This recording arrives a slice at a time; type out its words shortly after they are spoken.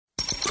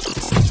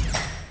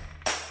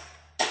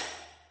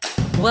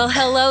Well,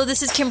 hello,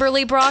 this is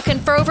Kimberly Brock, and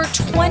for over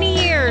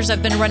 20 years,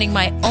 I've been running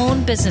my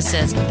own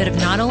businesses that have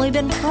not only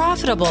been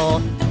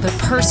profitable, but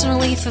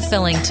personally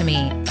fulfilling to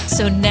me.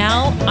 So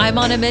now I'm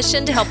on a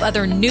mission to help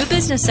other new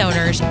business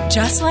owners,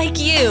 just like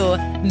you,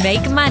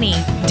 make money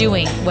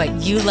doing what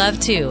you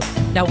love too.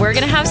 Now we're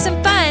going to have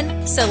some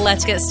fun, so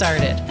let's get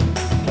started.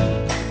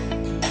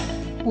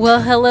 Well,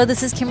 hello,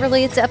 this is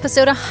Kimberly. It's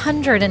episode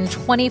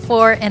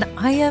 124, and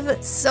I am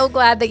so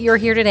glad that you're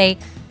here today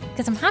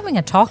because I'm having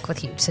a talk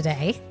with you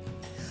today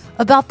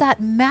about that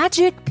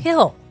magic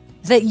pill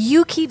that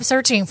you keep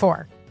searching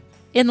for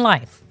in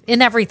life, in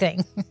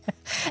everything,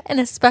 and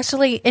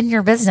especially in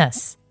your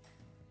business.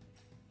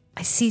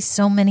 I see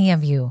so many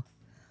of you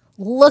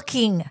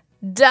looking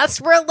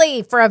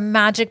desperately for a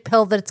magic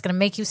pill that it's going to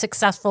make you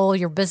successful.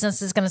 Your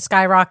business is going to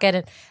skyrocket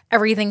and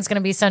everything's going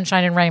to be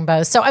sunshine and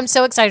rainbows. So I'm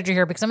so excited you're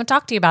here because I'm going to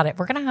talk to you about it.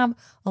 We're going to have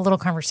a little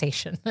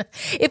conversation.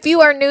 If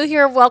you are new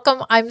here,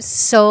 welcome. I'm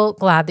so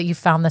glad that you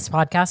found this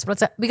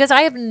podcast because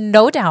I have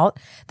no doubt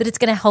that it's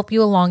going to help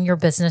you along your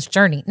business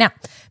journey. Now,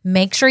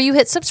 make sure you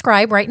hit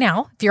subscribe right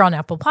now. If you're on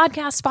Apple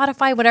Podcasts,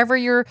 Spotify,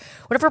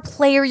 whatever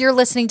player you're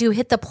listening to,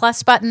 hit the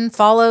plus button,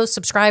 follow,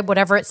 subscribe,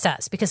 whatever it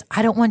says, because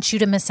I don't want you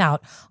to miss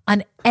out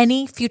on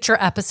any future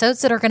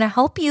episodes that are going to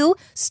help you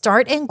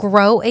start and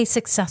grow a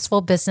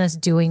successful business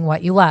doing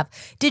what you love.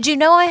 Did you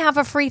know I have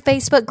a free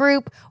Facebook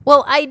group?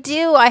 Well, I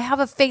do. I have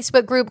a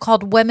Facebook group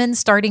called Women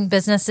Starting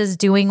Businesses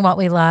Doing What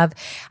We Love.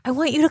 I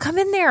want you to come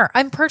in there.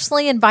 I'm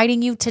personally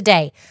inviting you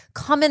today.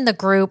 Come in the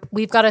group.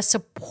 We've got a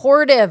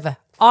supportive,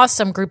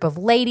 awesome group of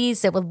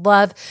ladies that would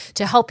love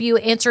to help you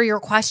answer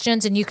your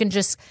questions, and you can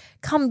just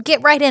come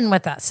get right in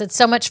with us. It's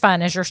so much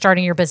fun as you're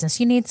starting your business.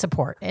 You need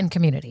support and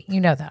community.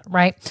 You know that,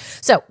 right?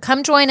 So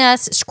come join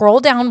us. Scroll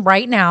down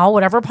right now,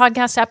 whatever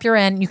podcast app you're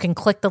in, you can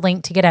click the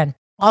link to get in.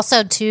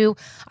 Also, too,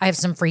 I have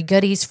some free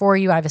goodies for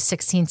you. I have a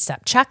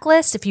 16-step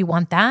checklist if you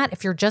want that.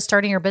 If you're just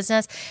starting your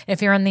business,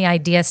 if you're in the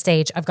idea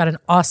stage, I've got an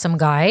awesome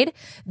guide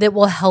that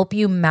will help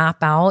you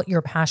map out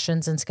your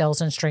passions and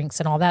skills and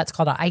strengths and all that. It's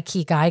called an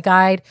Ikigai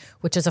guide,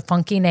 which is a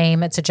funky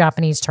name. It's a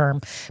Japanese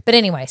term. But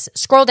anyways,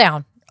 scroll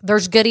down.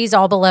 There's goodies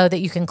all below that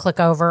you can click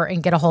over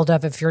and get a hold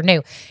of if you're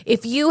new.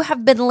 If you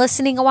have been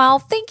listening a while,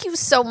 thank you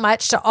so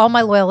much to all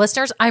my loyal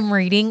listeners. I'm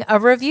reading a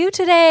review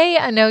today.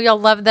 I know y'all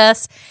love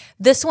this.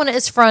 This one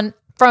is from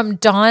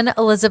Dawn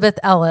Elizabeth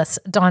Ellis.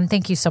 Dawn,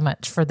 thank you so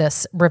much for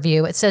this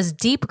review. It says,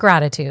 deep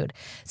gratitude.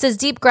 It says,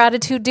 deep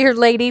gratitude, dear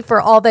lady, for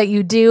all that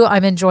you do.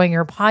 I'm enjoying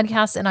your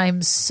podcast and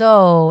I'm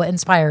so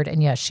inspired.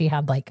 And yes, she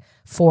had like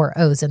 4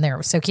 O's in there. It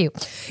was so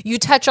cute. You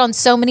touch on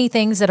so many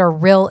things that are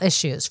real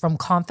issues, from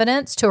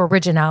confidence to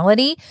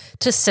originality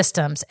to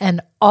systems,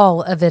 and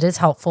all of it is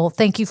helpful.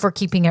 Thank you for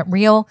keeping it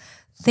real.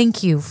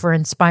 Thank you for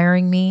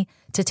inspiring me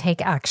to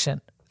take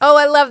action. Oh,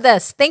 I love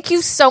this. Thank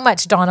you so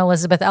much, Dawn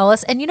Elizabeth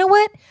Ellis. And you know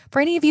what? For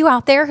any of you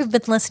out there who've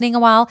been listening a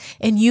while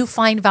and you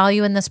find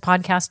value in this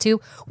podcast too,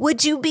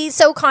 would you be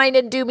so kind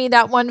and do me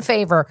that one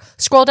favor?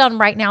 Scroll down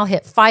right now,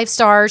 hit 5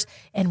 stars,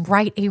 and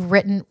write a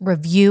written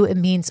review. It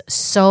means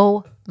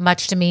so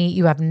much to me.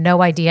 You have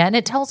no idea. And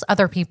it tells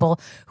other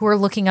people who are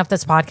looking up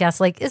this podcast,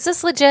 like, is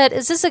this legit?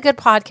 Is this a good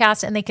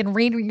podcast? And they can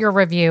read your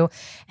review.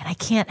 And I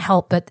can't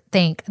help but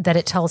think that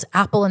it tells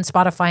Apple and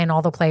Spotify and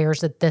all the players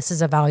that this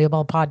is a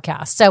valuable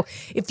podcast. So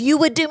if you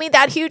would do me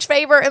that huge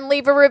favor and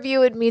leave a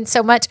review, it means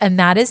so much. And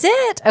that is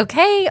it.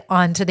 Okay,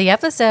 on to the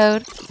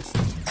episode.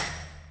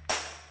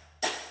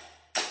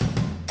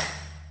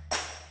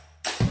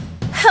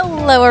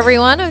 Hello,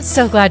 everyone. I'm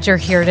so glad you're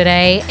here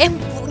today. And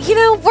you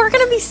know, we're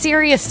going to be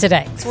serious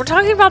today. So we're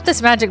talking about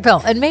this magic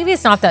pill, and maybe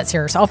it's not that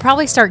serious. I'll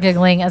probably start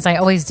giggling as I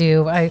always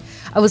do. I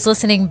was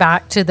listening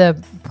back to the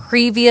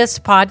previous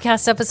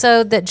podcast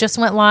episode that just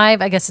went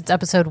live. I guess it's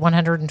episode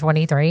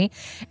 123.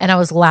 And I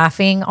was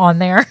laughing on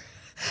there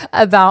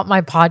about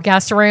my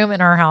podcast room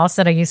in our house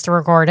that I used to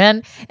record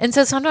in. And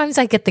so sometimes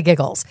I get the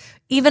giggles,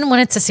 even when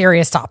it's a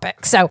serious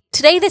topic. So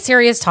today, the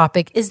serious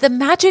topic is the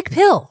magic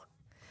pill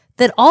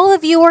that all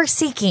of you are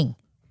seeking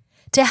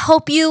to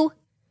help you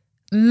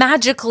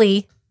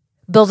magically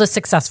build a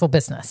successful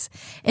business.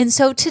 And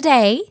so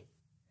today,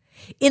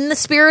 in the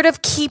spirit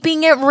of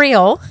keeping it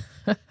real,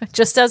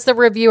 just as the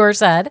reviewer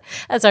said,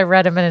 as I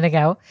read a minute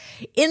ago,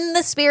 in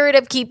the spirit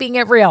of keeping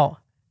it real,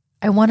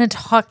 I want to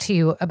talk to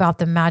you about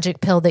the magic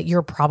pill that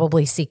you're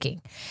probably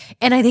seeking.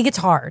 And I think it's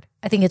hard.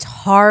 I think it's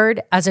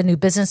hard as a new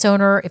business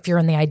owner. If you're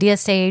in the idea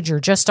stage,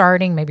 you're just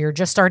starting, maybe you're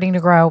just starting to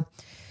grow,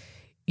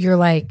 you're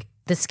like,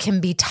 this can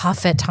be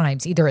tough at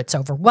times. Either it's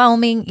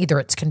overwhelming, either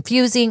it's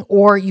confusing,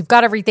 or you've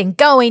got everything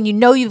going, you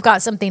know you've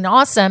got something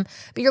awesome,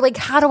 but you're like,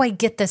 how do I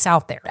get this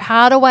out there?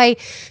 How do I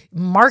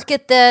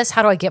market this?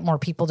 How do I get more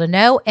people to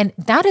know? And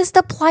that is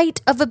the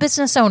plight of a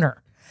business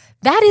owner.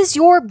 That is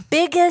your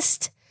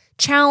biggest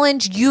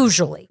challenge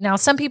usually. Now,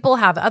 some people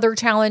have other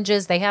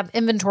challenges. They have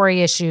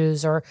inventory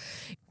issues or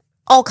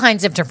all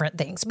kinds of different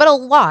things. But a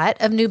lot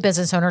of new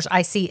business owners,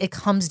 I see it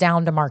comes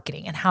down to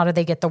marketing and how do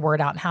they get the word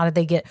out and how do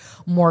they get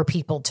more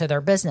people to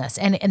their business.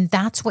 And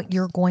that's what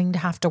you're going to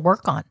have to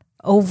work on.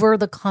 over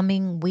the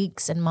coming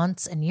weeks and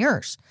months and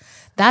years.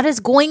 That is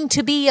going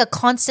to be a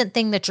constant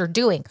thing that you're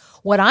doing.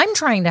 What I'm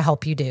trying to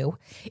help you do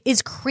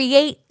is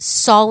create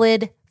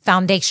solid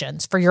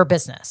foundations for your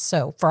business.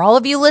 So for all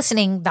of you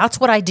listening, that's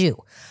what I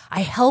do.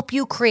 I help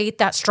you create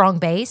that strong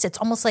base. It's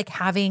almost like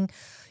having,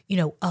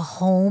 a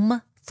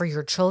home for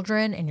your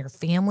children and your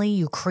family.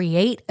 You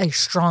create a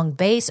strong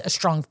base, a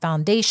strong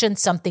foundation,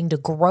 something to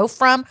grow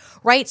from,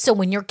 right? So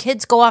when your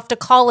kids go off to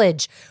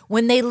college,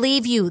 when they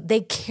leave you,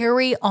 they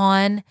carry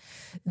on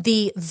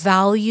the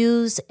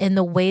values and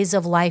the ways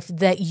of life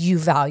that you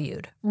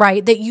valued,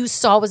 right? That you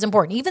saw was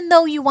important. Even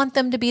though you want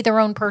them to be their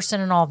own person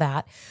and all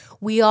that,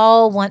 we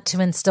all want to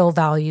instill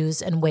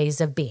values and ways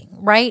of being,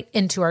 right,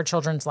 into our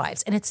children's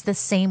lives. And it's the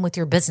same with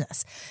your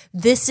business.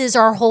 This is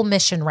our whole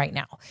mission right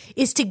now,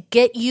 is to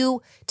get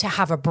you to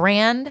have a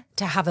brand,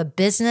 to have a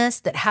business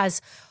that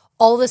has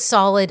all the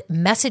solid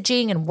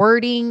messaging and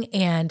wording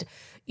and,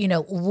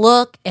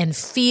 look and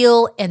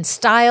feel and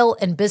style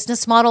and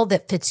business model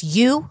that fits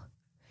you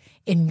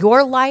in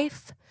your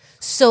life,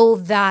 so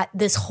that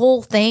this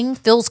whole thing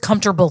feels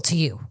comfortable to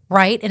you,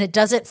 right? And it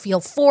doesn't feel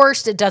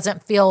forced. It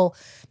doesn't feel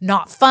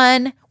not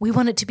fun. We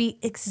want it to be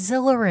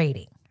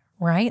exhilarating,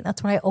 right?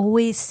 That's what I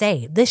always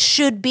say. This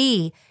should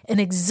be an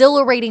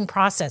exhilarating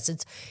process.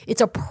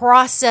 It's a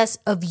process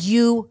of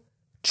you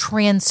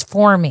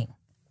transforming.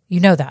 You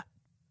know that,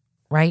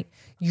 right?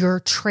 You're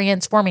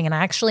transforming. And I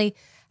actually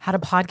had a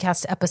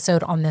podcast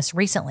episode on this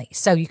recently.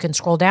 So you can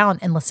scroll down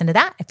and listen to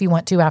that if you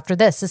want to after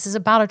this. This is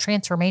about a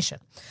transformation.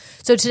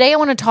 So today I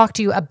want to talk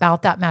to you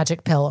about that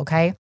magic pill,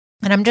 okay?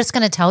 And I'm just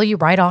going to tell you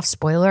right off,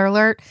 spoiler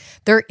alert,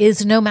 there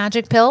is no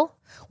magic pill.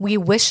 We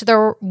wish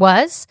there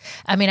was.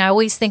 I mean, I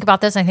always think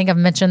about this. I think I've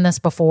mentioned this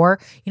before.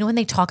 When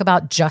they talk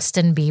about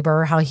Justin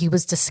Bieber, how he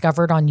was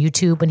discovered on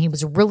YouTube when he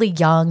was really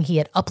young. He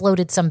had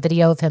uploaded some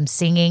video of him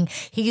singing.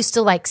 He used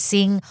to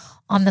sing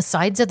on the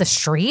sides of the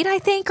street, I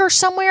think, or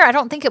somewhere. I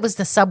don't think it was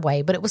the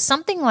subway, but it was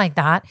something like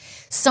that.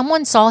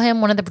 Someone saw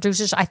him, one of the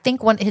producers, I think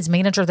his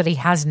manager that he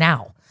has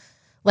now,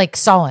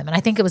 saw him. And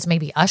I think it was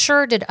maybe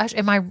Usher.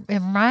 Am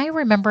I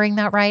remembering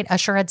that right?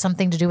 Usher had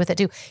something to do with it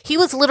too. He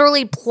was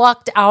literally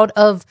plucked out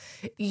of,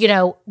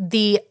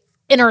 the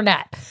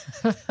internet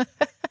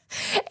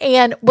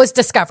and was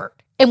discovered.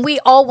 And we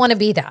all want to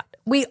be that.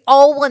 We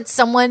all want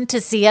someone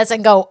to see us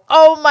and go,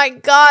 oh my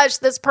gosh,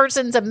 this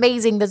person's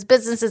amazing. This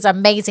business is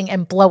amazing,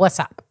 and blow us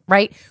up,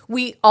 right?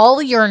 We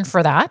all yearn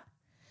for that.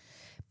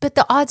 But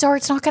the odds are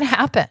it's not going to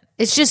happen.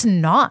 It's just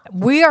not.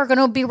 We are going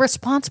to be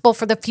responsible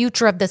for the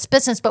future of this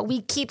business, but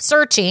we keep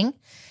searching.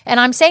 And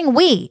I'm saying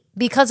we,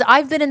 because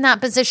I've been in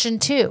that position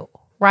too,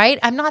 right?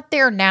 I'm not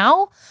there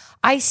now.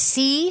 I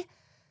see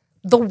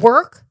the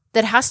work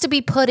that has to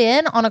be put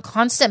in on a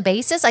constant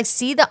basis. I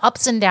see the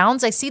ups and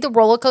downs. I see the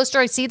roller coaster.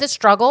 I see the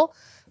struggle,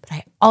 but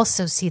I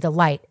also see the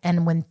light.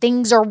 And when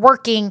things are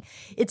working,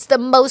 it's the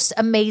most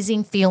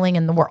amazing feeling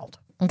in the world.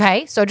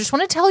 Okay. So I just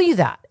want to tell you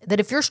that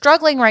if you're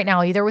struggling right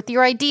now, either with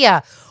your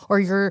idea or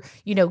you're,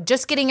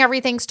 just getting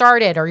everything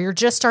started or you're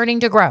just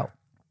starting to grow,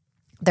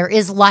 there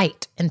is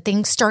light and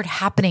things start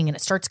happening and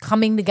it starts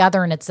coming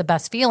together and it's the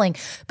best feeling.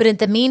 But in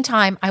the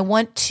meantime, I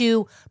want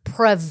to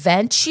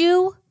prevent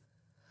you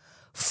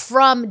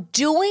from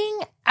doing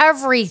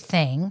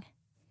everything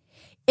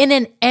in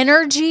an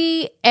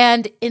energy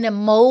and in a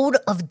mode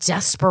of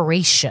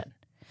desperation.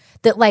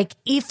 That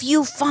if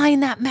you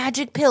find that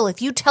magic pill,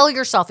 if you tell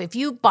yourself, if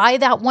you buy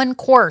that one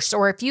course,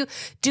 or if you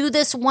do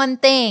this one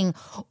thing,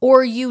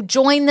 or you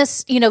join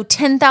this,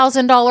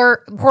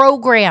 $10,000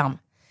 program,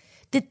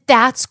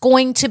 that's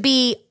going to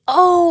be,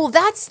 oh,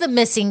 that's the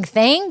missing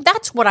thing.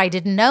 That's what I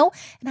didn't know.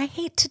 And I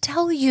hate to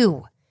tell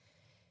you,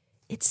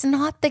 it's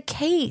not the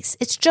case.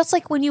 It's just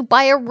like when you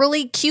buy a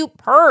really cute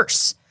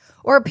purse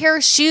or a pair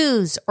of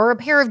shoes or a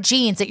pair of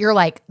jeans that you're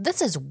like,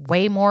 this is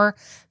way more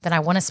than I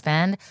want to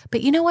spend.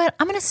 But you know what?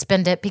 I'm going to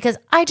spend it because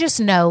I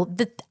just know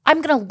that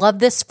I'm going to love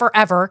this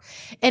forever.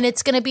 And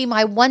it's going to be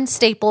my one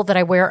staple that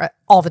I wear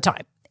all the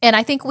time. And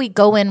I think we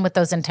go in with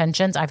those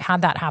intentions. I've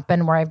had that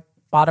happen where I've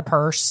bought a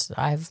purse,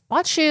 I've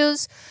bought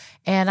shoes,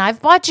 and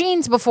I've bought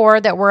jeans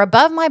before that were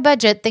above my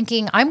budget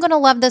thinking I'm going to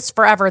love this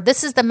forever.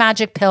 This is the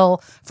magic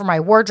pill for my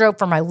wardrobe,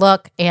 for my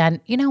look.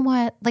 And you know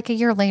what? A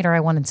year later, I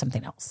wanted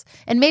something else.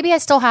 And maybe I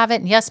still have it.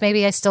 And yes,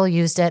 maybe I still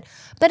used it.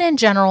 But in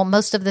general,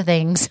 most of the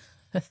things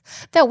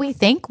that we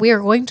think we are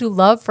going to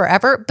love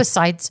forever,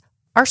 besides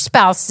our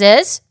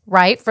spouses,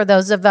 right? For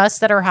those of us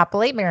that are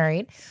happily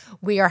married,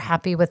 we are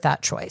happy with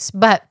that choice.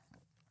 But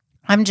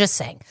I'm just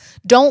saying,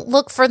 don't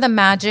look for the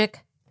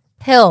magic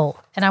pill.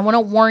 And I want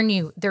to warn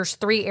you, there's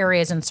 3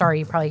 areas, and sorry,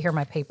 you probably hear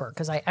my paper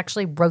because I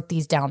actually wrote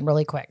these down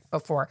really quick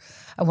before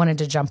I wanted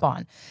to jump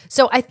on.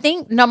 So I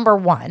think number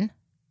 1,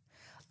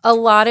 a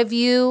lot of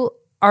you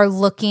are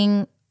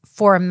looking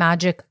for a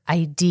magic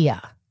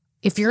idea.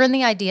 If you're in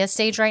the idea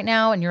stage right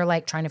now and you're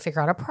trying to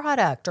figure out a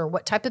product or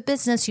what type of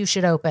business you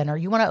should open, or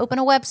you want to open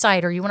a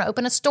website or you want to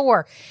open a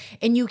store,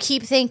 and you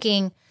keep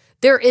thinking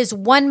there is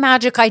one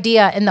magic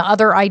idea and the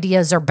other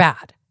ideas are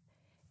bad.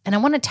 And I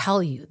want to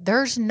tell you,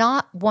 there's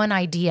not one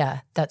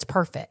idea that's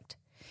perfect.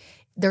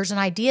 there's an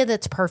idea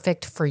that's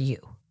perfect for you.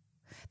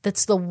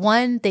 That's the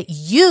one that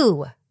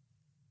you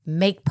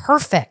make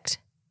perfect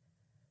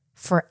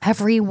for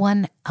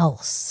everyone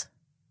else.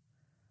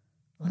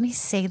 Let me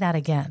say that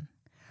again.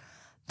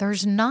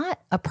 There's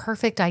not a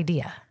perfect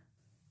idea.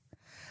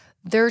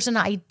 There's an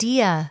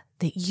idea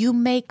that you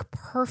make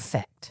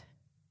perfect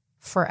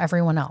for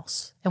everyone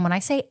else. And when I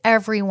say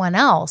everyone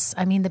else,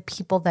 I mean the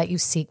people that you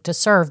seek to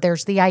serve.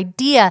 There's the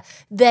idea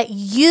that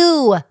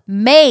you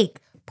make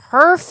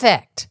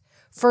perfect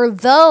for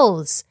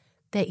those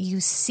that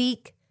you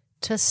seek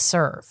to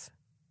serve.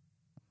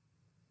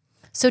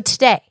 So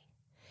today,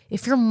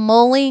 if you're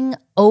mulling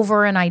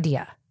over an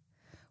idea,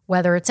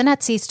 whether it's an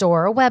Etsy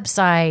store, a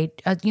website,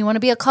 you want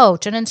to be a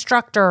coach, an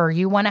instructor,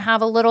 you want to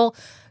have a little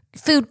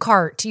food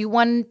cart, you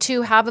want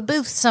to have a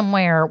booth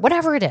somewhere,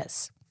 whatever it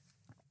is,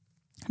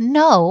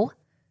 know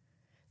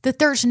that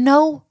there's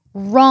no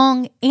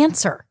wrong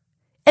answer.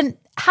 And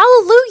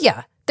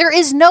hallelujah, there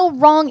is no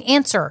wrong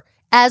answer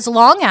as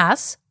long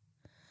as,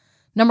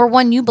 number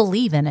one, you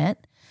believe in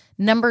it.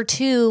 Number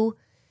two,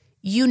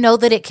 you know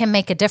that it can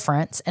make a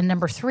difference. And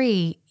number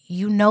three,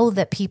 you know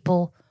that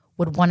people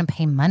would want to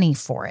pay money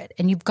for it.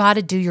 And you've got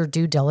to do your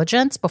due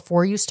diligence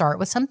before you start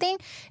with something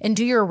and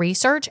do your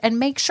research and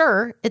make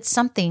sure it's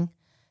something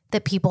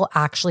that people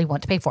actually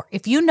want to pay for.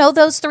 If you know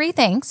those three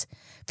things,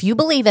 if you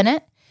believe in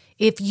it,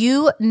 if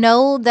you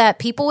know that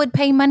people would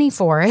pay money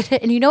for it,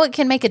 and you know it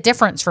can make a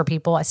difference for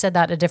people, I said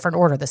that in a different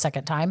order the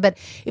second time, but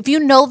if you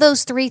know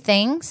those three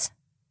things,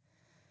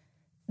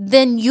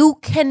 then you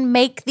can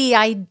make the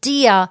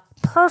idea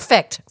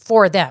perfect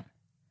for them.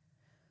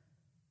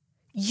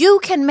 You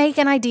can make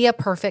an idea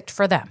perfect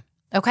for them.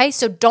 Okay,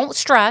 so don't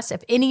stress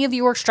if any of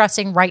you are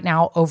stressing right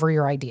now over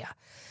your idea.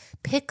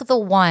 Pick the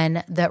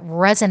one that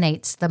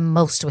resonates the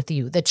most with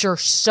you, that you're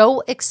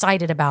so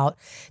excited about,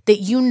 that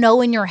you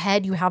know in your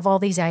head you have all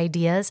these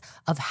ideas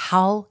of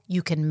how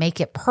you can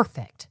make it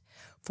perfect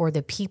for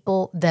the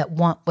people that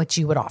want what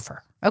you would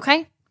offer.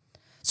 Okay?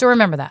 So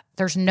remember that.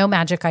 There's no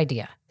magic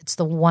idea. It's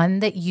the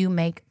one that you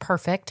make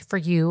perfect for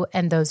you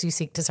and those you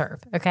seek to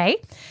serve.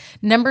 Okay?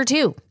 Number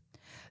two,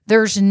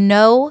 there's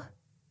no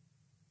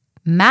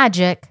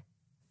magic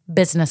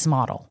business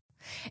model.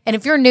 And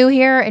if you're new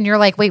here and you're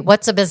like, wait,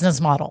 what's a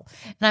business model?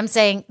 And I'm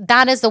saying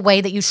that is the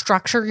way that you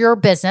structure your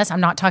business.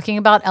 I'm not talking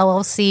about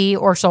LLC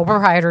or sole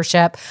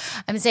proprietorship.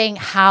 I'm saying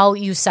how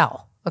you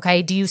sell.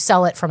 Okay. Do you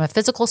sell it from a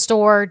physical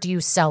store? Do you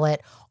sell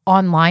it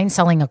online,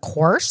 selling a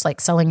course, like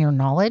selling your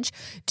knowledge?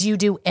 Do you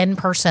do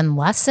in-person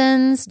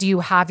lessons? Do you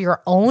have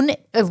your own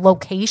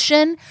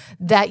location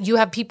that you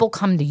have people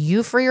come to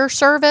you for your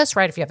service,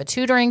 right? If you have a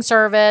tutoring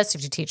service,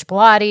 if you teach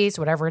Pilates,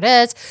 whatever it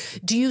is.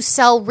 Do you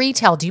sell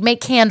retail? Do you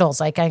make candles?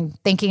 Like I'm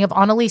thinking of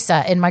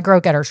Annalisa in my Grow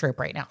Getters group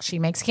right now. She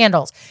makes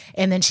candles.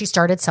 And then she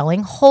started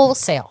selling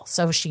wholesale.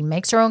 So she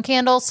makes her own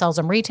candles, sells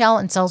them retail,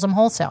 and sells them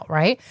wholesale,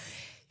 right?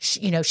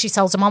 She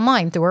sells them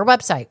online through her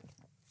website.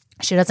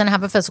 She doesn't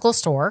have a physical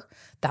store.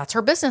 That's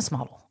her business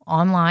model,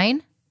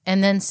 online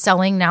and then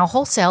selling now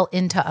wholesale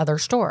into other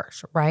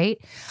stores, right?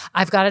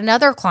 I've got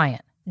another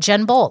client,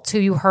 Jen Bolts, who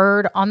you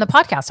heard on the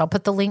podcast. I'll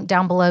put the link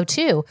down below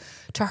too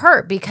to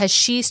her because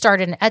she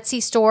started an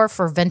Etsy store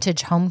for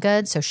vintage home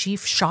goods. So she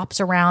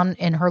shops around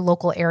in her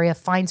local area,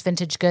 finds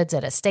vintage goods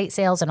at estate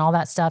sales and all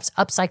that stuff,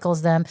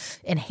 upcycles them,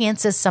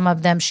 enhances some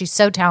of them. She's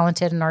so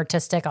talented and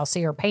artistic. I'll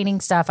see her painting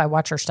stuff. I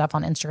watch her stuff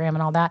on Instagram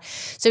and all that.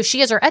 So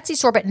she has her Etsy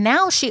store, but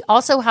now she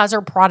also has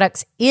her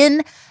products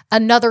in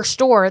another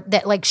store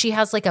that like she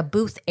has like a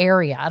booth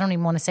area. I don't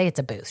even want to say it's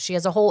a booth. She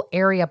has a whole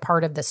area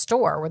part of the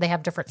store where they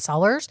have different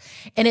sellers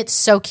and it's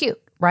so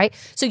cute, right?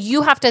 So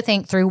you have to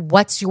think through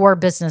what's your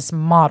business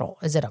model.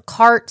 Is it a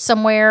cart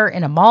somewhere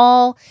in a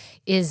mall?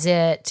 Is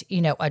it,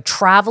 a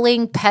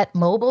traveling pet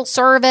mobile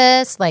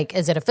service? Like,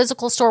 is it a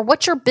physical store?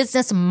 What's your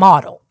business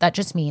model? That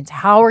just means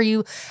how are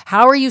you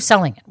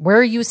selling it? Where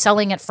are you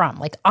selling it from?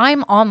 Like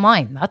I'm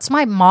online. That's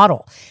my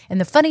model. And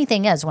the funny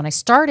thing is when I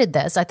started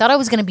this, I thought I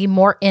was going to be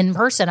more in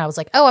person. I was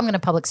like, I'm going to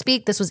public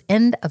speak. This was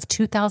end of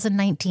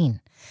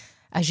 2019,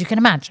 as you can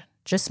imagine.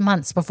 Just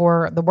months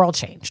before the world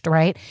changed,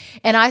 right?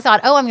 And I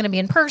thought, I'm going to be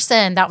in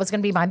person. That was going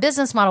to be my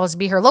business model, was to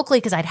be here locally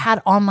because I'd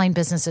had online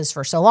businesses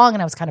for so long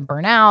and I was kind of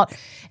burnt out.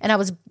 And I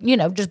was,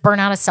 just burnt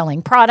out of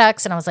selling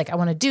products. And I was like, I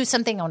want to do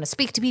something. I want to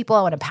speak to people.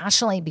 I want to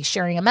passionately be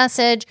sharing a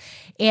message.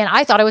 And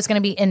I thought I was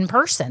going to be in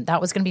person.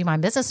 That was going to be my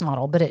business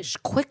model. But it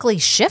quickly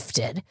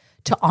shifted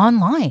to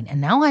online.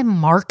 And now I'm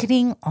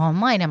marketing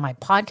online and my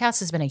podcast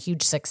has been a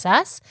huge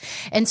success.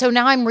 And so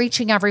now I'm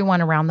reaching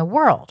everyone around the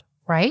world,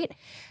 right?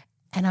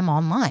 And I'm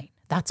online.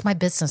 That's my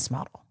business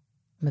model.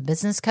 I'm a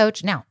business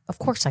coach. Now, of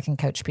course, I can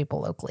coach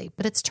people locally,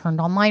 but it's turned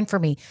online for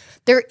me.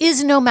 There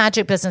is no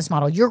magic business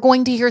model. You're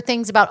going to hear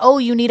things about,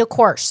 you need a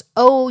course.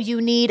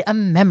 You need a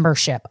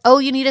membership.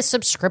 You need a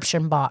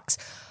subscription box.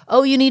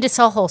 You need to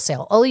sell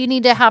wholesale. You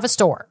need to have a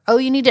store.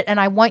 You need it. And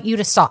I want you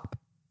to stop.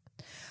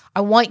 I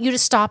want you to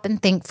stop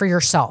and think for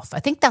yourself. I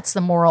think that's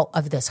the moral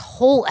of this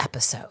whole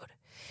episode,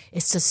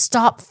 is to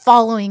stop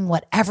following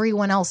what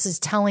everyone else is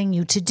telling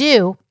you to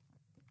do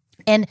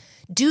and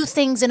do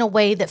things in a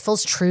way that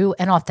feels true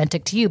and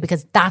authentic to you,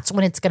 because that's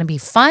when it's going to be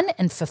fun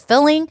and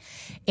fulfilling,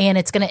 and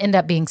it's going to end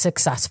up being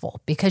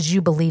successful because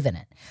you believe in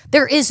it.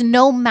 There is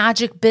no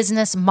magic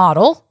business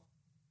model.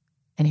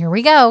 And here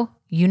we go.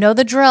 You know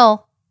the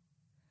drill.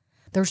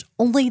 There's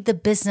only the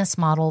business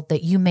model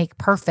that you make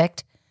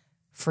perfect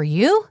for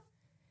you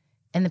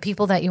and the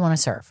people that you want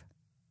to serve.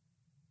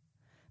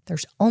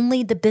 There's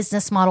only the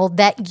business model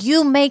that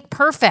you make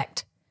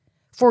perfect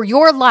for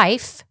your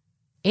life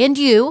and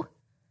you,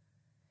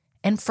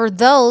 and for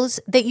those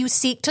that you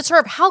seek to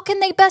serve. How can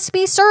they best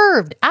be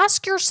served?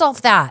 Ask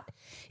yourself that.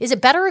 Is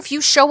it better if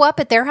you show up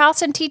at their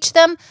house and teach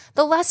them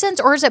the lessons,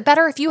 or is it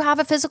better if you have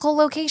a physical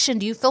location?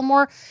 Do you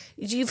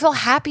feel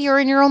happier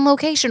in your own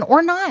location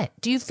or not?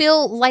 Do you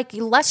feel like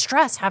less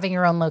stress having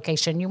your own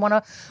location? You want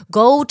to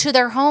go to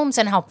their homes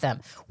and help them?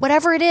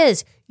 Whatever it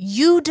is,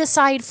 you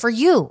decide for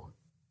you.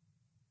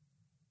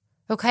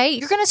 Okay,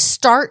 you're going to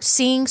start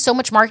seeing so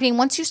much marketing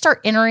once you start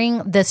entering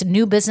this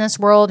new business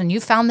world, and you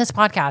found this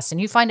podcast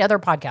and you find other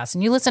podcasts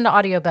and you listen to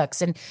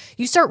audiobooks and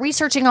you start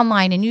researching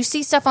online and you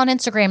see stuff on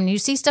Instagram and you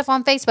see stuff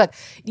on Facebook.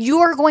 You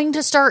are going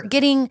to start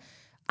getting,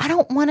 I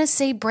don't want to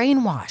say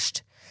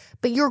brainwashed,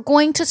 but you're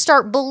going to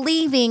start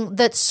believing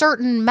that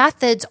certain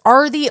methods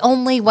are the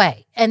only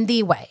way and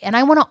the way. And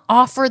I want to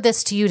offer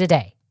this to you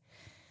today.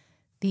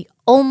 The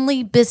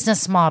only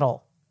business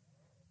model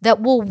that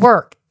will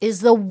work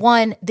is the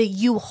one that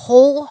you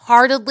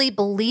wholeheartedly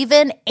believe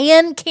in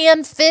and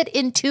can fit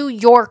into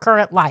your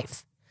current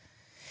life.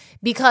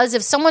 Because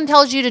if someone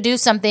tells you to do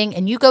something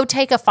and you go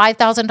take a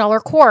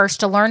 $5,000 course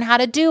to learn how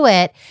to do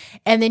it,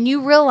 and then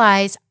you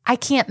realize, I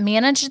can't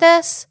manage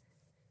this,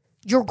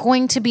 you're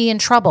going to be in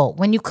trouble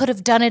when you could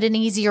have done it an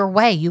easier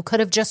way. You could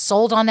have just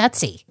sold on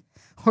Etsy,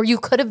 or you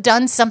could have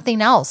done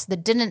something else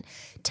that didn't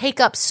take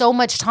up so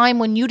much time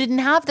when you didn't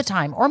have the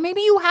time, or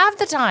maybe you have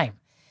the time.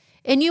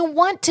 And you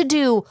want to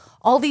do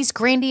all these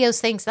grandiose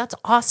things. That's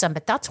awesome.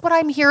 But that's what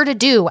I'm here to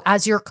do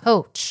as your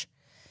coach,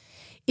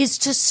 is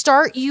to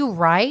start you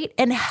right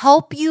and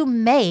help you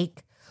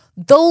make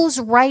those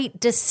right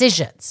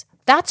decisions.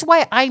 That's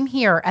why I'm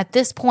here at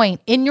this point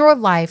in your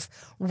life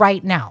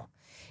right now,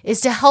 is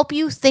to help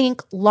you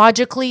think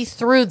logically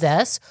through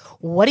this.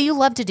 What do you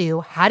love to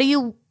do? How do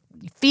you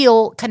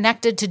feel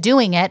connected to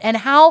doing it? And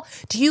how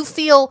do you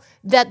feel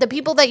that the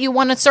people that you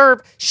want to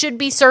serve should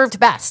be served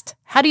best?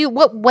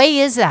 What way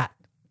is that?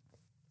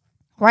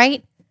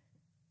 Right?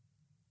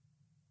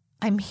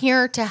 I'm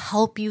here to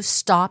help you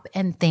stop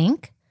and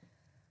think.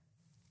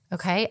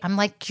 Okay. I'm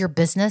like your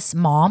business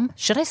mom.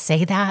 Should I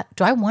say that?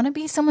 Do I want to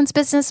be someone's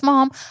business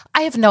mom?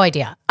 I have no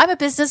idea. I'm a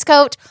business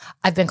coach.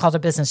 I've been called a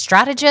business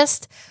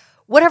strategist,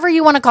 whatever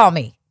you want to call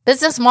me.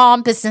 Business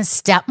mom,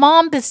 business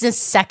stepmom, business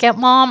second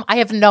mom. I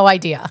have no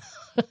idea.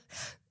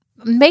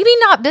 Maybe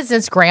not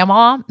business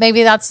grandma.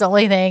 Maybe that's the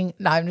only thing.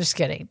 No, I'm just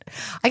kidding.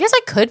 I guess I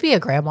could be a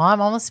grandma.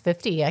 I'm almost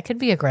 50. I could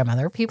be a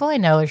grandmother. People I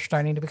know are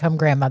starting to become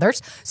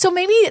grandmothers. So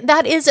maybe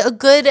that is a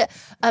good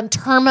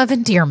term of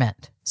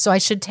endearment. So I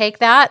should take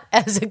that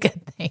as a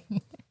good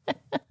thing.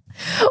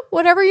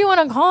 Whatever you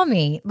want to call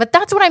me. But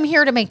that's what I'm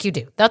here to make you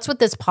do. That's what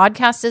this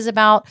podcast is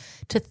about,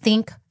 to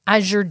think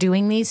as you're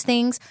doing these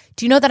things.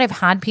 Do you know that I've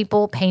had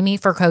people pay me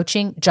for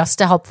coaching just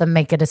to help them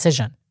make a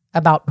decision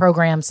about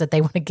programs that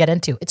they want to get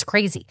into? It's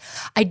crazy.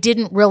 I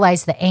didn't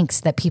realize the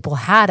angst that people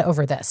had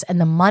over this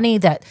and the money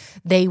that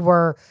they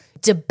were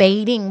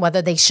debating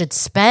whether they should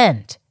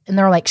spend. And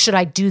they're like, should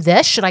I do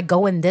this? Should I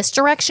go in this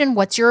direction?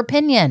 What's your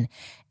opinion?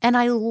 And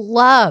I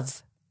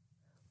love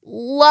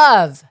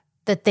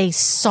that they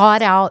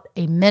sought out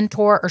a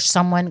mentor or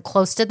someone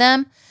close to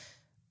them,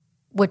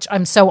 which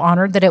I'm so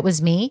honored that it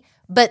was me,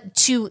 but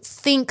to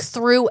think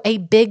through a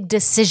big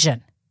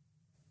decision.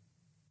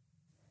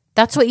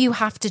 That's what you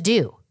have to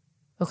do.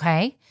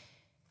 Okay?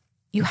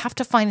 You have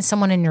to find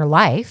someone in your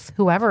life,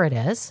 whoever it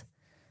is,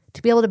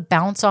 to be able to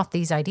bounce off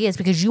these ideas,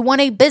 because you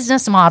want a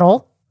business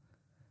model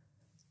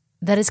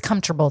that is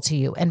comfortable to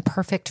you and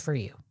perfect for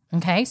you.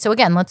 Okay? So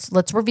again,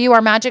 let's review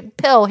our magic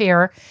pill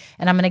here,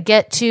 and I'm going to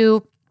get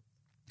to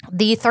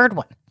the third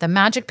one, the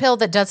magic pill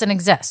that doesn't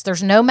exist.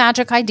 There's no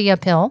magic idea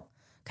pill,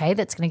 okay,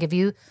 that's going to give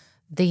you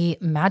the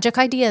magic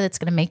idea that's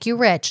going to make you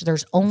rich.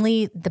 There's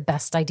only the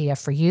best idea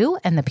for you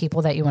and the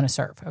people that you want to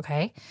serve,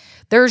 okay?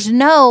 There's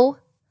no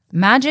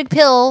magic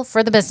pill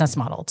for the business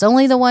model. It's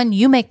only the one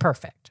you make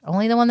perfect,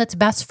 only the one that's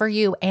best for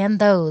you and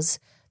those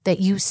that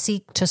you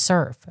seek to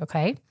serve,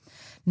 okay?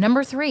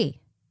 Number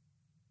 3,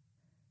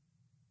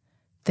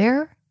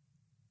 there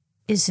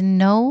is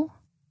no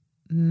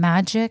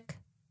magic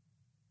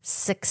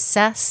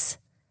success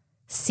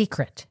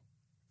secret.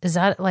 Is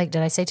that like,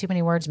 did I say too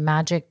many words?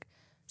 Magic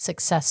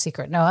success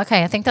secret. No,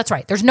 okay, I think that's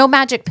right. There's no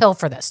magic pill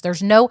for this.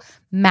 There's no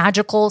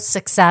magical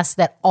success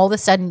that all of a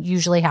sudden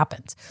usually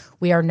happens.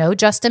 We are no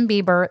Justin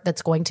Bieber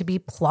that's going to be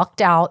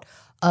plucked out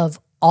of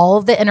all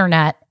of the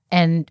internet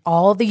and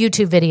all of the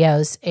YouTube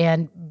videos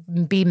and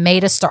be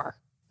made a star,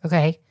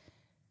 okay?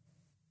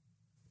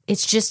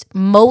 It's just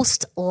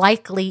most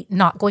likely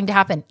not going to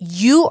happen.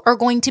 You are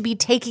going to be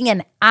taking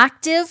an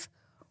active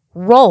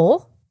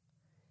role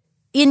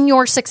in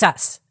your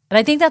success And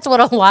I think that's what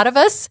a lot of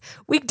us,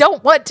 we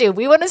don't want to.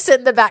 We want to sit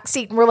in the back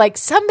seat and we're like,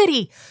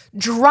 somebody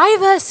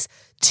drive us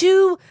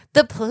to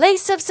the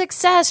place of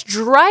success,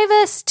 drive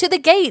us to the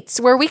gates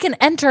where we can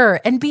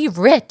enter and be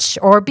rich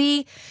or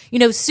be,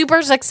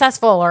 super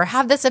successful or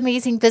have this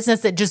amazing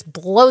business that just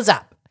blows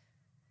up.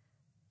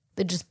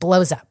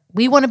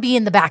 We want to be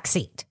in the back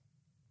seat.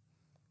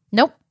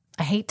 Nope.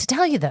 I hate to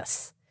tell you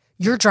this.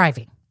 You're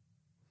driving.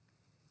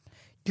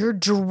 You're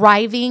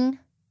driving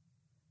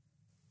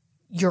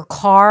your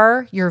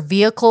car, your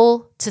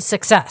vehicle to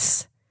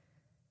success.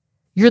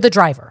 You're the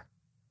driver.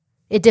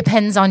 It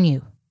depends on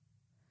you.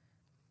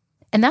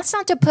 And that's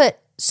not to put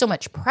so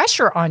much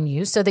pressure on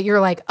you so that you're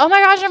like, oh my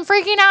gosh, I'm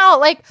freaking out.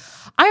 Like,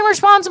 I'm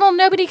responsible.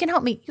 Nobody can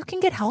help me. You can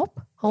get help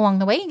along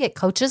the way. You can get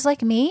coaches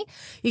like me.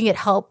 You can get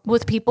help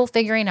with people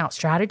figuring out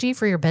strategy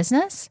for your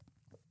business.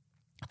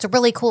 It's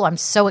really cool. I'm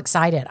so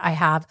excited. I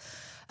have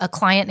a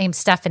client named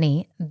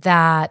Stephanie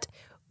that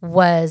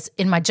was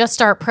in my Just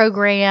Start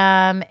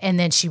program, and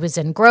then she was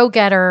in Grow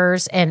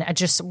Getters, and I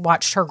just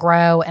watched her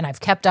grow, and I've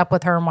kept up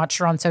with her and watched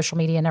her on social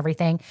media and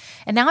everything.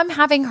 And now I'm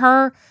having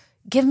her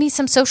give me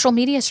some social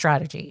media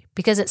strategy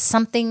because it's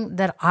something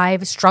that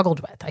I've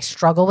struggled with. I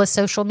struggle with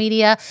social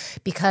media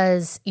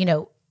because,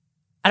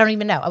 I don't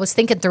even know. I was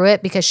thinking through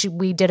it because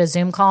we did a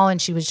Zoom call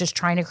and she was just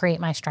trying to create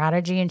my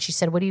strategy. And she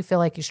said, what do you feel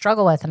like you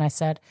struggle with? And I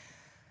said,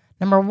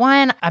 number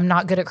one, I'm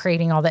not good at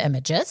creating all the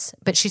images,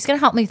 but she's going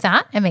to help me with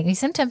that and make me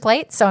some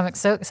templates. So I'm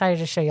so excited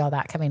to show you all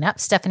that coming up.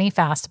 Stephanie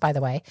Fast, by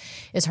the way,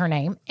 is her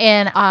name.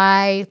 And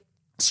I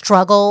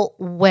struggle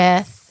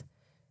with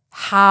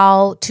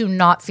how to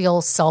not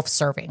feel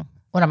self-serving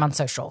when I'm on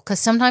social, because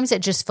sometimes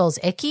it just feels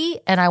icky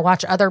and I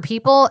watch other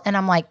people and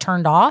I'm like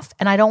turned off,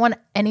 and I don't want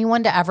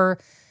anyone to ever,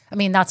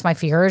 that's my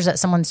fear, is that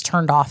someone's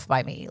turned off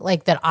by me,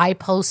 like that I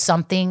post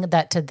something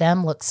that to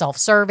them looks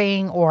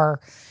self-serving or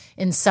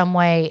in some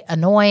way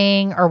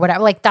annoying or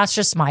whatever. Like, that's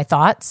just my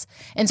thoughts.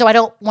 And so I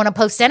don't want to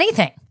post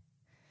anything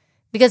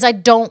because I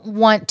don't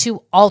want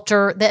to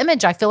alter the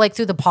image. I feel like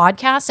through the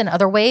podcast and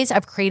other ways,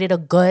 I've created a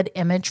good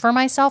image for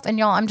myself. And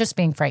y'all, I'm just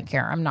being frank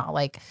here. I'm not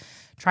like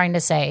trying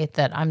to say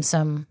that I'm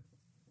some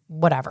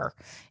whatever.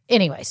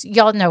 Anyways,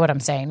 y'all know what I'm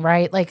saying,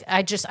 right? Like,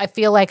 I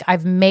feel like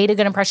I've made a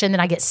good impression,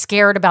 then I get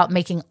scared about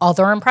making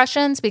other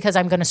impressions because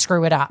I'm going to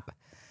screw it up,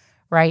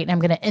 right? And I'm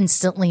going to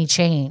instantly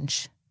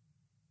change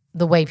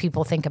the way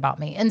people think about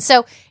me. And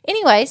so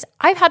anyways,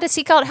 I've had to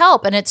seek out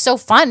help, and it's so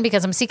fun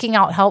because I'm seeking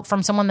out help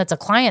from someone that's a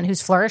client who's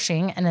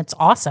flourishing, and it's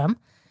awesome.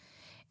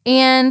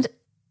 And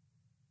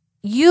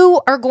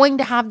you are going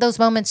to have those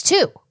moments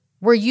too,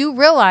 where you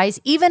realize,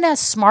 even as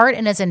smart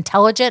and as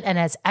intelligent and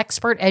as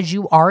expert as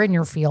you are in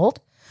your field,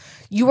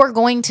 you are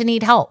going to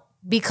need help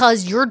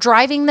because you're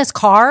driving this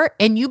car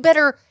and you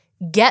better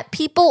get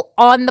people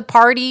on the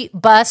party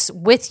bus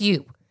with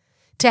you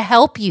to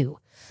help you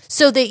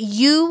so that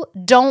you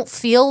don't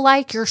feel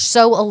like you're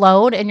so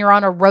alone and you're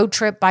on a road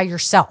trip by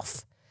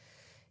yourself.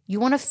 You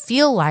want to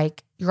feel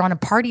like you're on a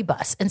party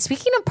bus. And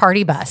speaking of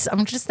party bus,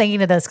 I'm just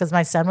thinking of this because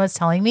my son was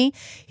telling me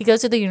he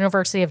goes to the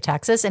University of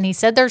Texas and he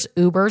said there's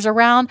Ubers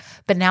around,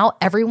 but now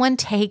everyone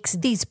takes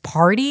these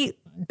party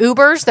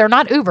Ubers. They're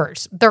not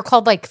Ubers. They're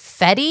called like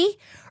Fetty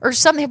or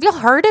something. Have you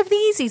heard of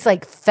these? These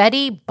like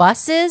Fetty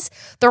buses.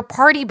 They're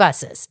party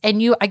buses.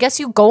 And I guess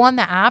you go on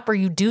the app or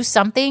you do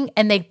something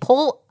and they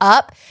pull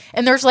up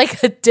and there's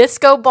like a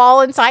disco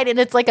ball inside and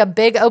it's like a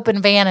big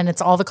open van and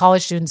it's all the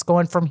college students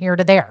going from here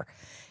to there.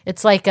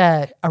 It's like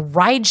a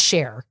ride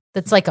share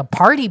that's like a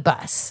party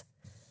bus.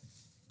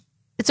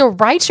 It's a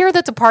ride share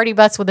that's a party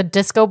bus with a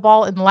disco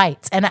ball and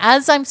lights. And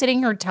as I'm sitting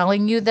here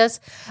telling you this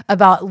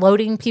about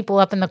loading people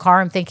up in the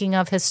car, I'm thinking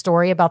of his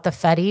story about the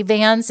Fetty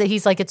vans.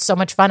 He's like, it's so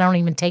much fun. I don't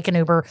even take an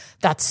Uber.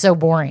 That's so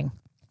boring.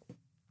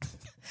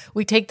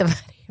 We take the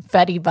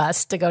Fetty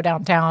bus to go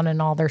downtown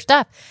and all their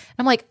stuff. And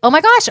I'm like, oh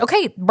my gosh,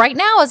 okay, right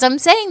now as I'm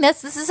saying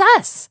this is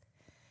us.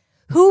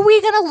 Who are we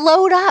going to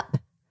load up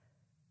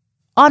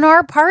on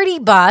our party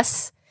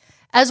bus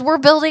as we're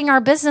building our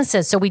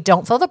businesses so we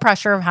don't feel the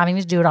pressure of having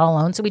to do it all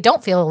alone, so we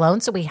don't feel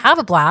alone, so we have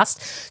a blast,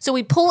 so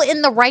we pull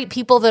in the right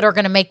people that are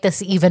going to make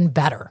this even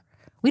better.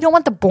 We don't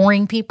want the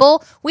boring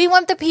people. We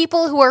want the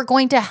people who are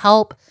going to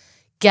help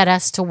get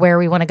us to where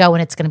we want to go,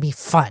 and it's going to be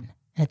fun.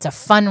 And it's a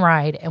fun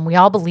ride, and we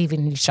all believe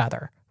in each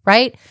other,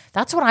 right?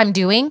 That's what I'm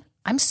doing.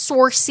 I'm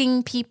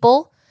sourcing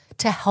people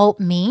to help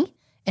me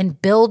and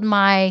build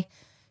my,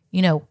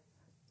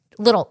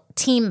 little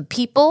team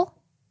people,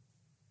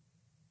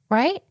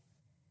 right?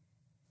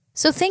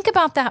 So think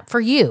about that for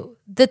you,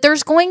 that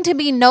there's going to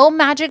be no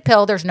magic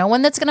pill. There's no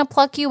one that's going to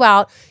pluck you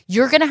out.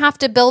 You're going to have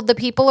to build the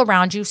people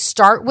around you.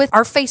 Start with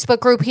our Facebook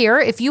group here.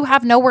 If you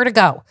have nowhere to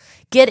go,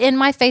 get in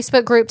my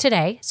Facebook group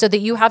today so that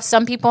you have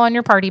some people on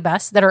your party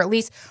bus that are at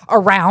least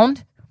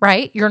around,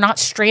 right? You're not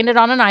stranded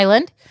on an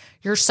island.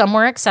 You're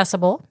somewhere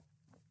accessible.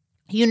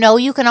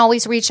 You can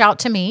always reach out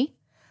to me.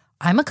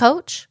 I'm a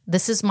coach.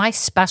 This is my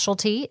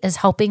specialty, is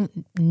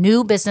helping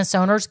new business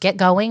owners get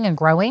going and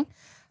growing.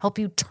 Help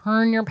you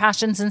turn your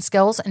passions and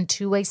skills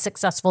into a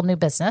successful new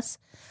business.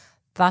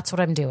 That's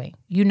what I'm doing.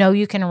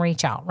 You can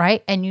reach out,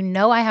 right? And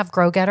I have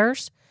Grow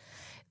Getters.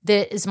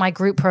 that is my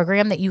group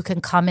program that you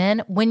can come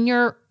in when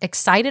you're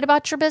excited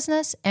about your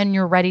business and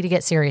you're ready to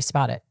get serious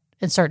about it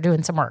and start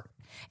doing some work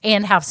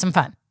and have some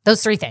fun.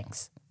 Those 3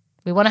 things.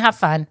 We want to have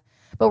fun,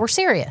 but we're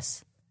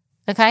serious.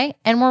 Okay.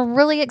 And we're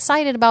really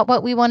excited about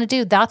what we want to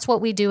do. That's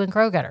what we do in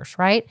Grow Getters,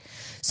 right?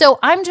 So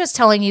I'm just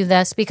telling you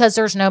this because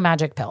there's no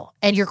magic pill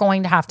and you're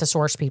going to have to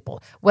source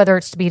people, whether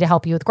it's to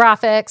help you with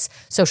graphics,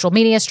 social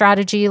media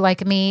strategy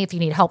like me. If you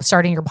need help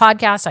starting your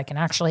podcast, I can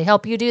actually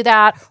help you do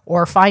that,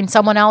 or find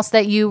someone else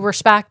that you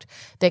respect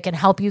that can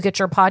help you get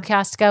your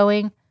podcast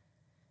going.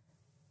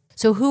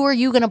 So who are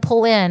you going to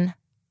pull in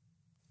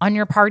on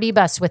your party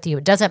bus with you?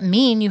 It doesn't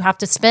mean you have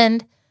to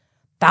spend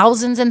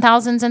thousands and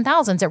thousands and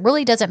thousands. It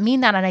really doesn't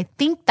mean that. And I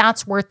think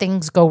that's where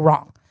things go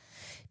wrong.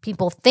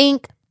 People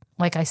think,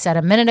 like I said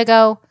a minute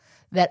ago,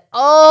 that,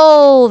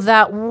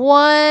 that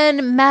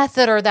one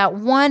method or that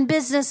one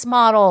business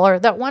model or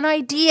that one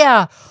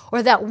idea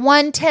or that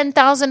one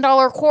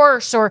 $10,000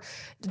 course, or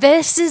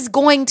this is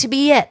going to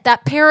be it.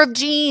 That pair of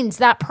jeans,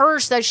 that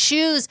purse, that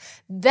shoes,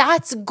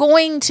 that's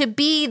going to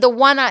be the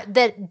one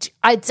that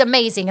it's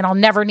amazing and I'll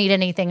never need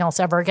anything else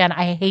ever again.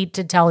 I hate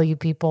to tell you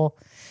people,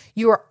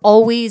 you are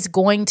always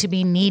going to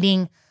be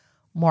needing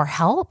more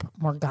help,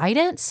 more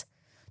guidance.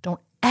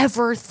 Don't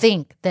ever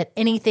think that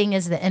anything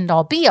is the end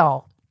all be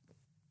all.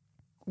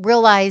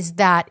 Realize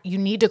that you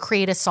need to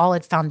create a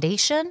solid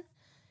foundation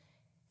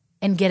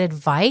and get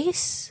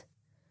advice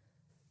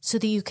so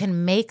that you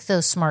can make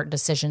those smart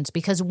decisions.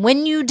 Because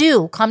when you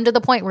do come to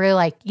the point where you're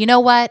like, you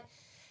know what?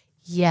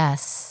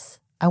 Yes,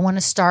 I want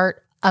to start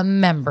a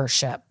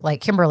membership like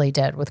Kimberly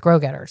did with Grow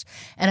Getters.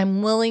 And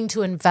I'm willing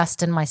to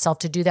invest in myself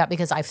to do that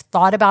because I've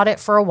thought about it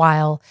for a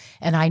while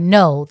and I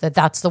know that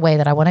that's the way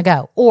that I want to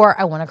go. Or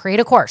I want to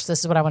create a course. This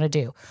is what I want to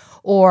do.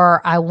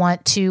 Or I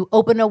want to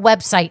open a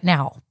website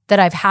now that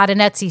I've had an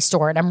Etsy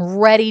store and I'm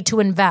ready to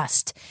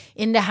invest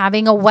into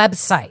having a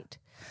website.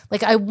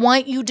 Like, I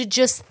want you to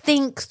just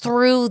think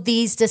through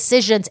these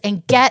decisions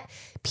and get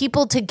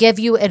people to give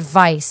you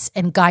advice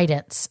and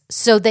guidance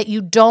so that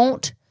you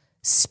don't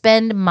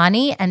spend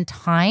money and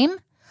time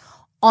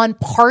on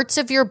parts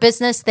of your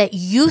business that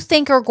you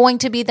think are going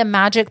to be the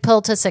magic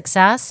pill to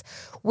success,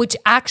 which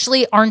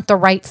actually aren't the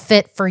right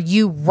fit for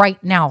you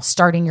right now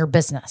starting your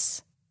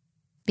business.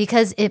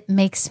 Because it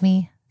makes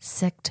me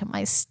sick to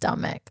my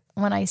stomach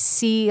when I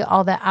see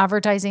all the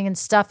advertising and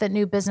stuff at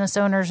new business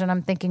owners, and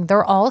I'm thinking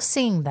they're all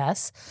seeing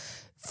this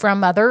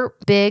from other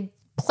big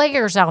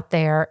players out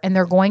there, and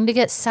they're going to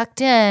get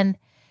sucked in,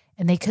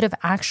 and they could have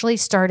actually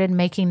started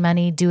making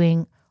money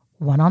doing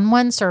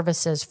one-on-one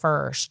services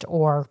first,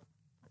 or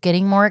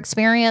getting more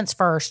experience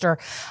first, or,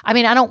 I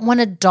don't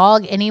want to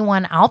dog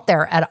anyone out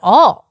there at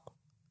all,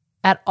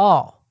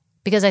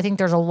 because I think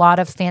there's a lot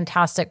of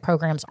fantastic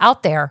programs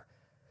out there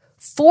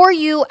for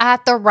you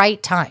at the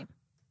right time.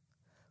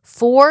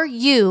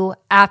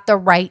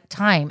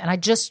 And I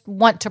just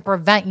want to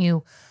prevent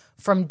you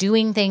from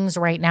doing things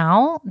right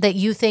now that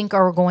you think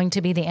are going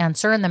to be the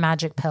answer and the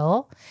magic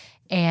pill,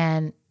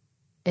 and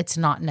it's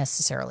not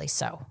necessarily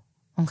so.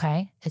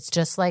 Okay. It's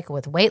just like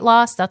with weight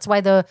loss. That's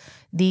why the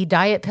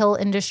diet pill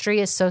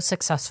industry is so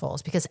successful,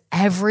 is because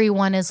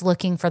everyone is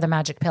looking for the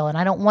magic pill. And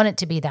I don't want it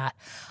to be that.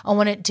 I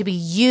want it to be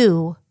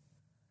you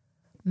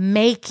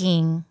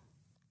making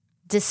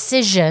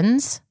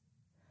decisions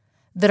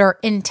that are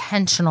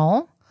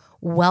intentional,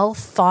 well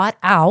thought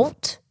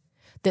out,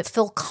 that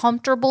feel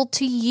comfortable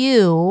to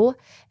you,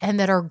 and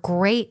that are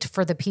great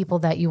for the people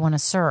that you want to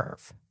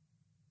serve.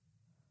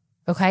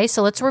 Okay.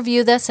 So let's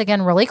review this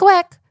again really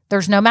quick.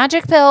 There's no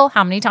magic pill.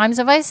 How many times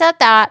have I said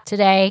that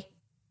today?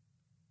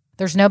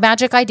 There's no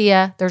magic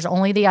idea. There's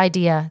only the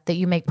idea that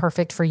you make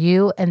perfect for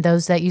you and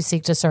those that you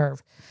seek to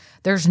serve.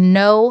 There's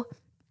no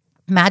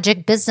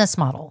magic business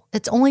model.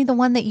 It's only the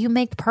one that you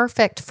make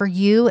perfect for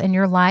you and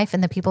your life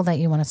and the people that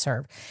you want to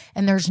serve.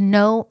 And there's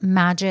no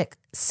magic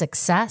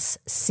success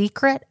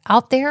secret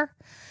out there.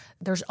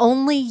 There's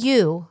only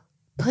you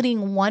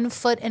putting one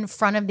foot in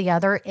front of the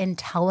other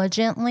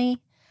intelligently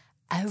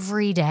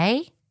every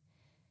day,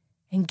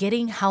 and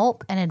getting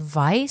help and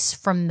advice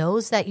from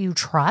those that you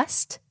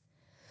trust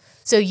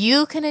so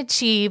you can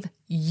achieve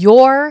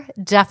your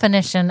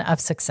definition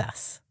of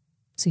success.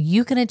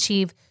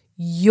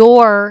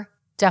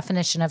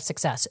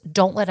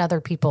 Don't let other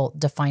people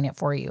define it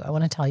for you. I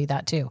want to tell you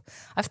that too.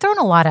 I've thrown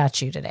a lot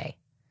at you today,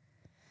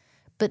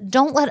 but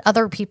don't let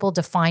other people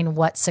define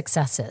what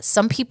success is.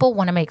 Some people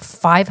want to make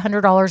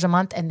 $500 a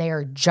month and they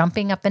are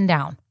jumping up and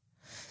down.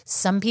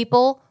 Some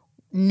people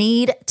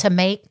need to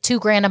make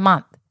 $2,000 a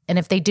month. And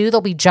if they do,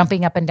 they'll be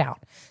jumping up and down.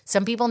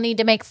 Some people need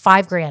to make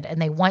 $5,000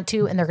 and they want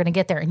to, and they're going to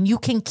get there. And you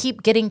can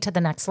keep getting to the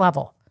next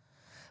level.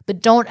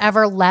 But don't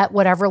ever let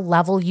whatever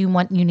level you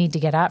need to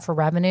get at for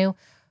revenue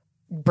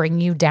bring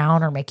you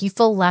down or make you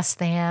feel less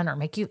than, or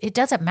it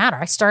doesn't matter.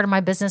 I started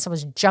my business. I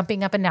was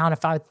jumping up and down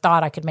if I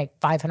thought I could make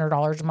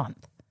 $500 a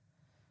month.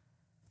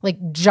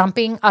 Like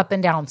jumping up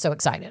and down, so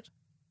excited.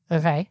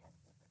 Okay.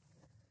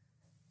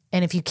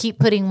 And if you keep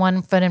putting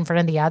one foot in front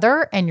of the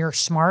other, and you're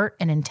smart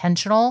and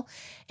intentional,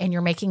 and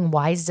you're making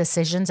wise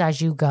decisions as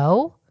you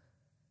go,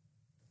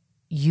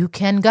 you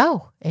can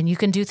go and you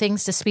can do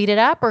things to speed it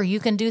up, or you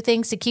can do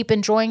things to keep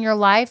enjoying your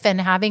life and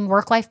having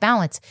work-life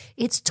balance.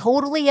 It's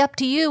totally up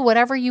to you,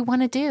 whatever you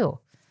want to do.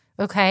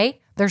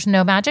 Okay? There's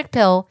no magic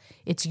pill.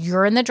 It's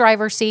you're in the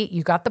driver's seat.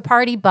 You got the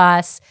party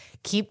bus.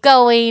 Keep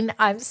going.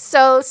 I'm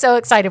so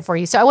excited for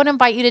you. So I want to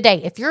invite you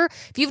today. If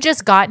you've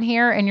just gotten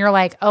here and you're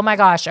like, oh my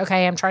gosh,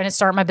 okay, I'm trying to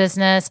start my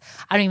business.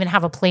 I don't even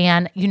have a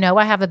plan.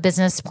 I have a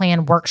business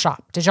plan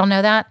workshop. Did y'all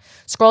know that?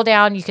 Scroll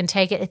down. You can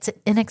take it. It's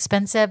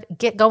inexpensive.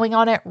 Get going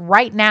on it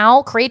right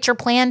now. Create your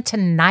plan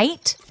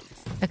tonight.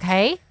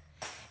 Okay.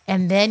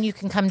 And then you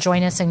can come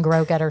join us in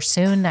Grow Getter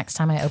soon next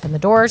time I open the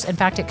doors. In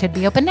fact, it could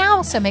be open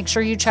now. So make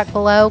sure you check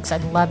below because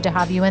I'd love to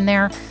have you in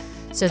there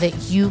so that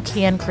you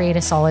can create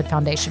a solid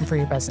foundation for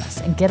your business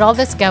and get all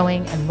this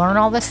going and learn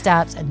all the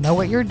steps and know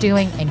what you're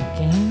doing and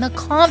gain the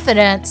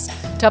confidence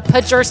to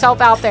put yourself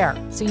out there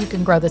so you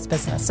can grow this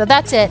business. So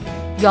that's it.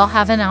 Y'all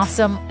have an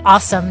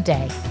awesome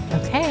day.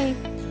 Okay.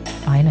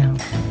 Bye now.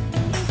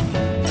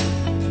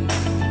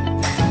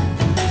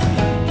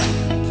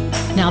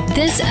 Now,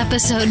 this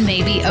episode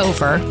may be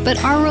over,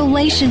 but our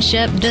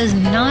relationship does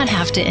not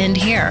have to end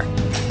here.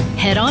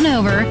 Head on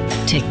over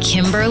to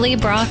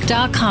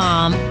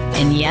KimberlyBrock.com,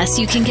 and yes,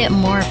 you can get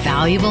more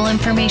valuable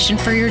information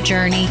for your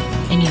journey.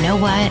 And you know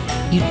what?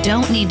 You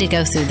don't need to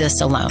go through this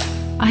alone.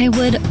 I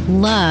would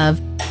love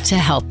to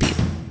help you.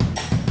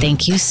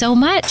 Thank you so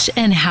much,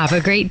 and have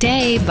a great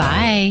day.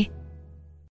 Bye.